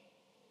yet.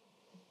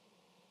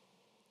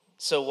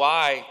 So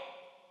why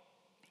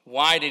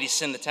did he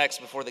send the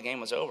text before the game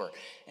was over?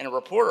 And a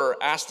reporter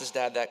asked his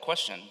dad that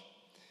question.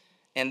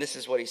 And this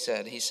is what he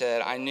said. He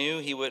said, I knew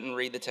he wouldn't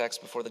read the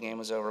text before the game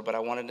was over, but I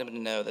wanted him to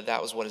know that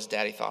that was what his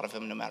daddy thought of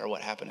him no matter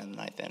what happened in the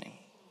ninth inning.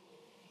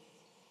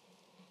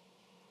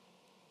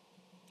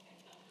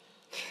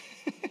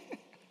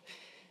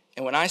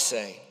 And when I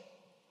say,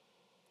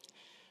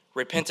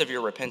 repent of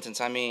your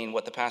repentance, I mean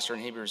what the pastor in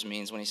Hebrews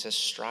means when he says,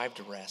 strive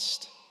to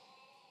rest.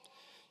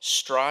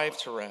 Strive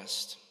to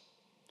rest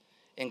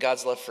in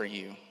God's love for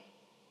you,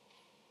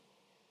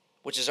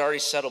 which is already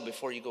settled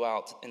before you go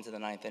out into the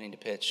ninth inning to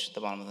pitch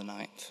the bottom of the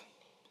ninth.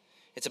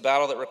 It's a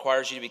battle that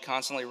requires you to be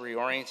constantly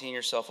reorienting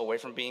yourself away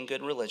from being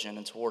good religion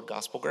and toward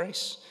gospel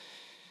grace.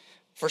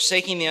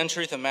 Forsaking the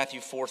untruth of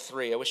Matthew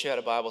 4:3. I wish you had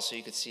a Bible so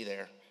you could see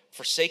there.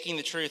 Forsaking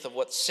the truth of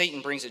what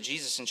Satan brings at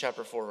Jesus in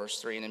chapter 4,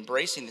 verse 3, and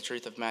embracing the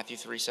truth of Matthew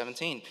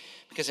 3:17.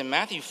 Because in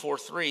Matthew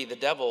 4:3, the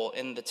devil,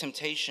 in the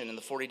temptation in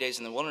the 40 days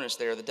in the wilderness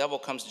there, the devil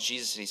comes to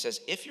Jesus and he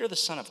says, if you're the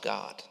Son of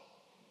God,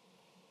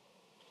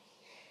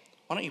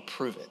 why don't you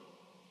prove it?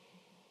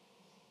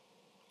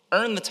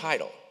 Earn the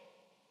title.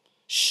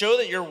 Show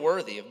that you're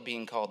worthy of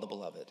being called the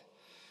beloved.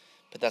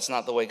 But that's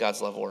not the way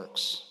God's love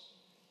works.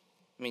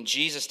 I mean,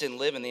 Jesus didn't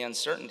live in the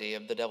uncertainty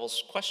of the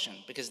devil's question,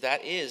 because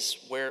that is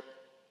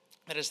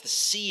the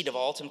seed of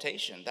all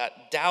temptation,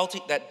 that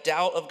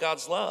doubt of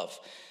God's love.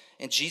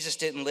 And Jesus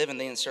didn't live in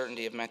the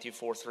uncertainty of Matthew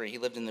 4:3. He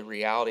lived in the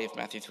reality of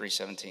Matthew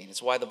 3:17.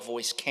 It's why the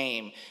voice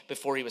came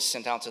before he was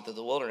sent out to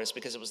the wilderness,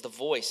 because it was the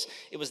voice,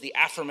 it was the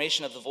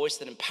affirmation of the voice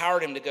that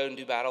empowered him to go and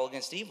do battle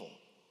against evil.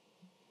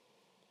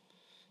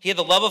 He had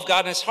the love of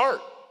God in his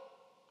heart.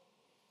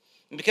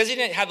 And because he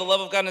didn't have the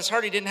love of God in his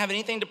heart, he didn't have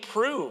anything to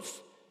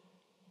prove.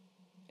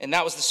 And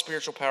that was the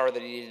spiritual power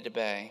that he needed to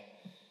obey.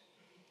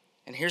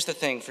 And here's the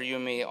thing for you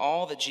and me,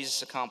 all that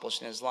Jesus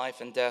accomplished in his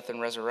life and death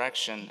and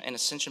resurrection and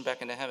ascension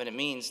back into heaven, it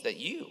means that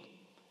you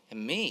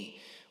and me,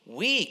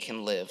 we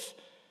can live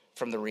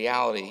from the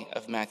reality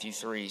of Matthew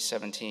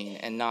 3:17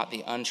 and not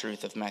the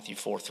untruth of Matthew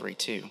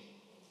 4:3-2.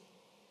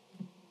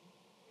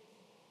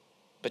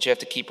 But you have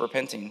to keep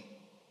repenting.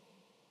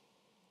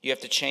 You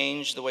have to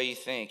change the way you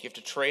think. You have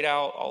to trade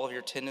out all of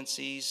your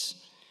tendencies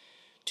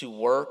to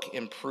work,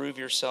 improve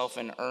yourself,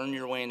 and earn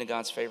your way into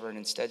God's favor, and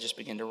instead just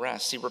begin to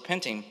rest. See,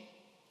 repenting,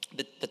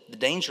 the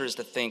danger is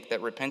to think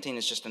that repenting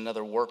is just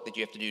another work that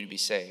you have to do to be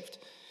saved.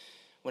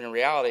 When in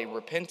reality,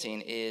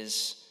 repenting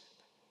is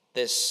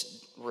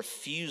this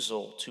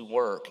refusal to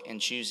work and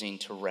choosing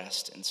to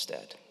rest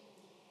instead.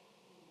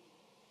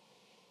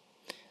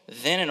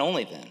 Then and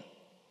only then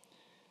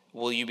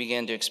will you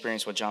begin to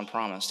experience what John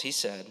promised. He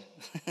said,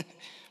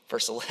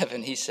 verse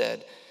 11, he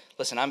said,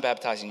 listen, I'm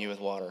baptizing you with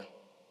water,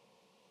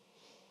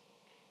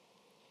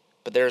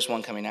 but there is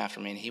one coming after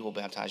me, and he will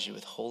baptize you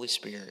with Holy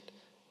Spirit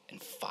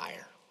and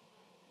fire.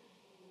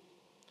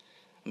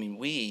 I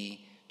mean,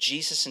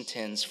 Jesus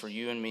intends for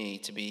you and me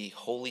to be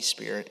Holy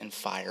Spirit and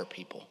fire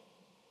people.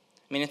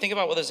 I mean, and think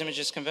about what those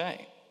images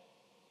convey.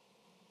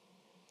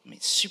 I mean,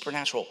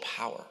 supernatural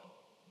power,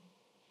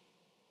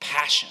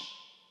 passion,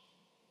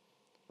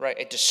 right?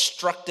 A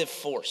destructive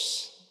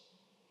force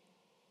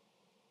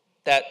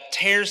that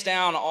tears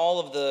down all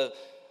of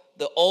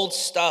the old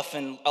stuff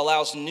and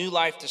allows new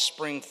life to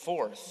spring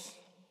forth.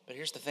 But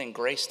here's the thing,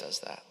 grace does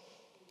that.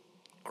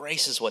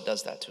 Grace is what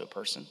does that to a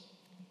person.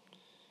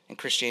 And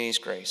Christianity is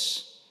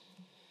grace.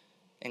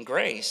 And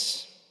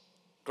grace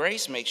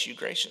makes you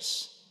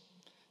gracious.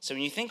 So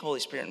when you think Holy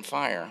Spirit and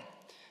fire,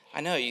 I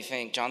know you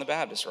think John the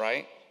Baptist,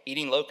 right?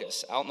 Eating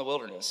locusts out in the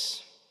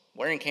wilderness,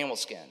 wearing camel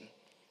skin,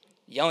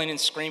 yelling and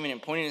screaming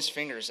and pointing his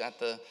fingers at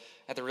the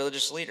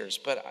religious leaders.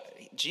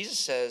 But Jesus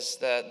says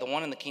that the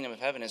one in the kingdom of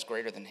heaven is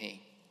greater than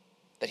he,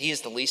 that he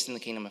is the least in the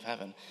kingdom of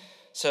heaven.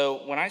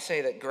 So when I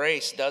say that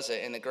grace does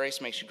it and that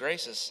grace makes you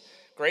gracious,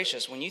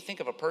 when you think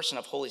of a person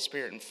of Holy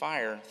Spirit and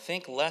fire,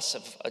 think less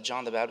of a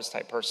John the Baptist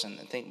type person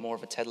and think more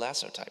of a Ted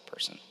Lasso type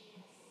person.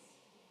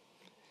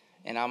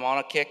 And I'm on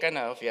a kick, I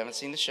know, if you haven't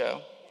seen the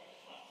show.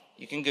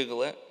 You can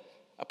Google it.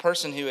 A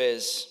person who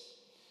is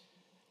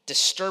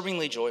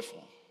disturbingly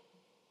joyful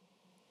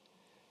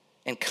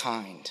and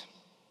kind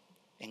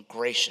and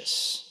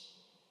gracious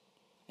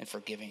and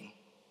forgiving.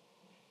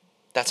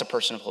 That's a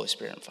person of Holy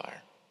Spirit and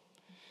fire.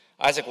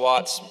 Isaac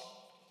Watts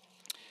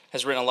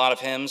has written a lot of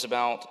hymns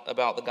about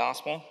the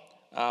gospel,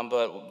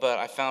 but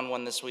I found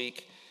one this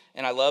week,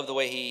 and I love the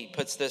way he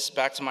puts this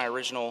back to my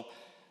original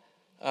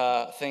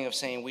thing of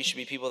saying we should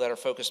be people that are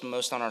focused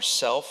most on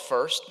ourselves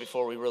first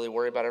before we really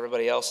worry about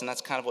everybody else, and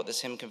that's kind of what this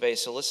hymn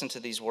conveys. So listen to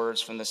these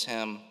words from this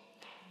hymn.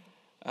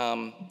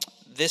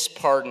 This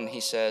pardon,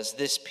 he says,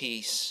 this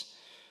peace,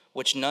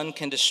 which none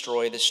can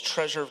destroy, this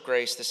treasure of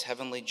grace, this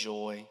heavenly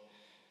joy,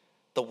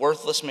 the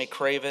worthless may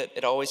crave it,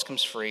 it always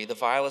comes free. The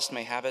vilest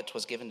may have it,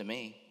 'twas given to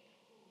me.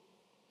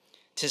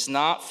 'Tis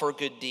not for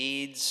good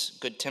deeds,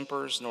 good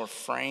tempers, nor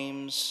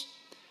frames,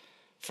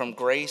 From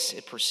grace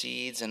it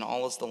proceeds, and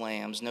all is the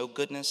Lamb's. No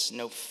goodness,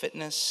 no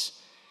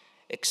fitness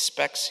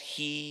expects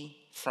he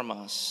from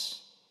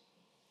us.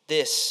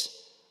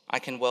 This I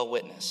can well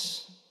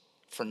witness,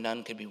 for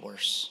none could be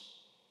worse.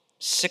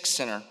 Sick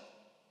sinner,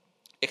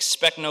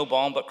 expect no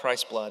balm but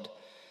Christ's blood.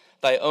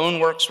 Thy own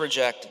works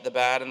reject, the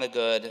bad and the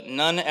good.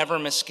 None ever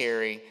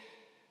miscarry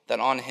that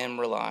on him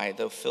rely,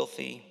 though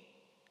filthy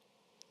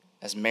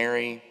as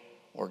Mary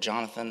or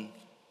Jonathan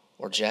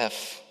or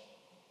Jeff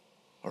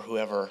or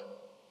whoever,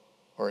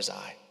 or as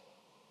I.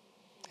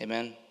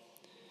 Amen.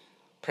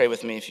 Pray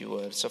with me if you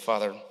would. So,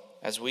 Father,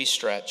 as we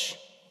stretch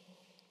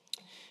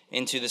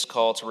into this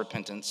call to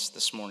repentance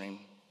this morning,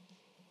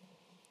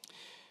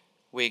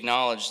 we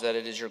acknowledge that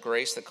it is your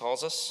grace that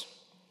calls us,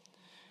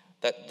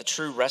 that the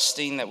true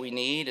resting that we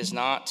need is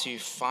not to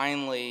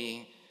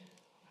finally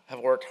have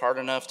worked hard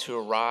enough to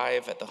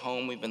arrive at the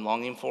home we've been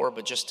longing for,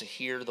 but just to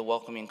hear the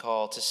welcoming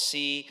call, to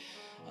see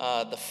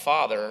the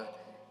Father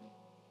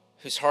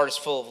whose heart is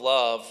full of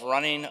love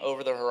running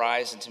over the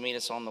horizon to meet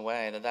us on the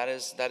way, that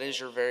is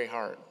your very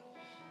heart,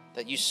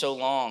 that you so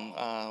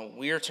long,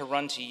 we are to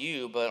run to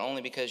you, but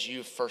only because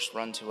you first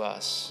run to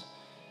us,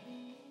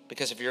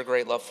 because of your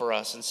great love for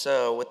us. And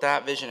so with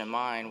that vision in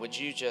mind, would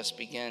you just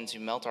begin to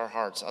melt our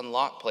hearts,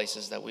 unlock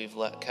places that we've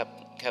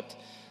kept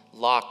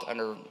locked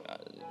under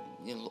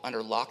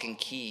lock and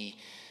key,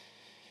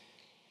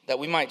 that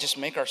we might just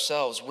rip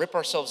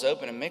ourselves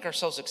open and make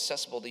ourselves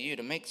accessible to you,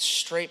 to make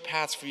straight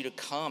paths for you to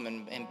come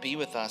and be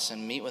with us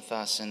and meet with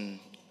us and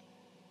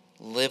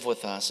live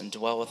with us and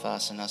dwell with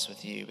us and us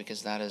with you,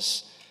 because that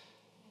is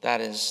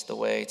the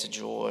way to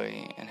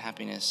joy and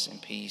happiness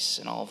and peace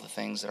and all of the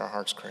things that our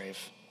hearts crave.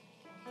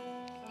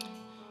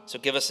 So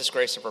give us this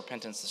grace of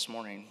repentance this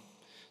morning.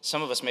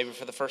 Some of us maybe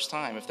for the first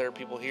time. If there are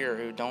people here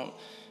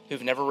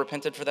who've never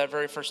repented for that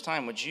very first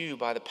time, would you,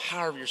 by the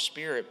power of your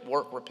Spirit,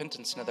 work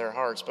repentance into their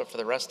hearts? But for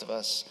the rest of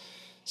us,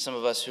 some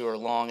of us who are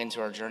long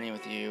into our journey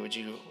with you, would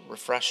you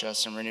refresh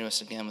us and renew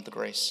us again with the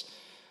grace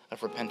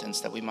of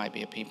repentance, that we might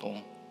be a people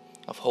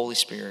of Holy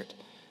Spirit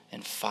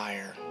and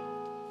fire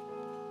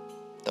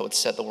that would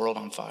set the world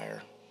on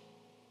fire,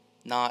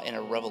 not in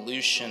a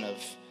revolution of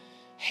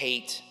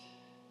hate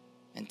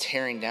and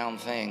tearing down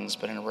things,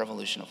 but in a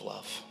revolution of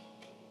love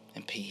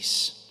and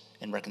peace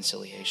and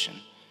reconciliation.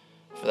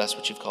 For that's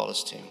what you've called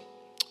us to.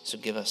 So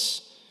give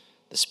us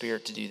the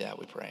Spirit to do that,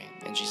 we pray.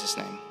 In Jesus'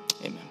 name,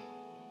 amen.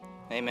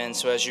 Amen.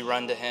 So as you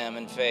run to him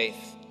in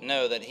faith,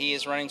 know that he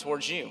is running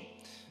towards you.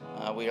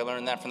 We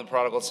learned that from the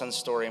prodigal son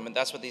story, but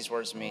that's what these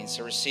words mean.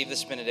 So receive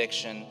this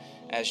benediction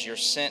as you're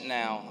sent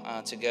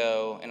now to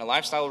go in a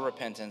lifestyle of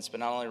repentance, but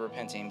not only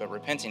repenting, but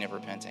repenting of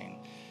repenting,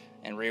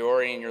 and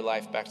reorienting your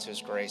life back to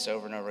his grace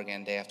over and over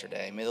again, day after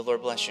day. May the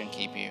Lord bless you and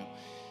keep you.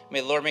 May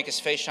the Lord make his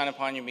face shine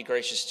upon you and be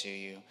gracious to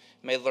you.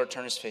 May the Lord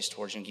turn his face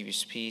towards you and give you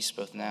peace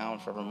both now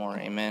and forevermore.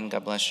 Amen.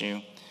 God bless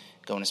you.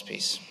 Go in his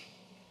peace.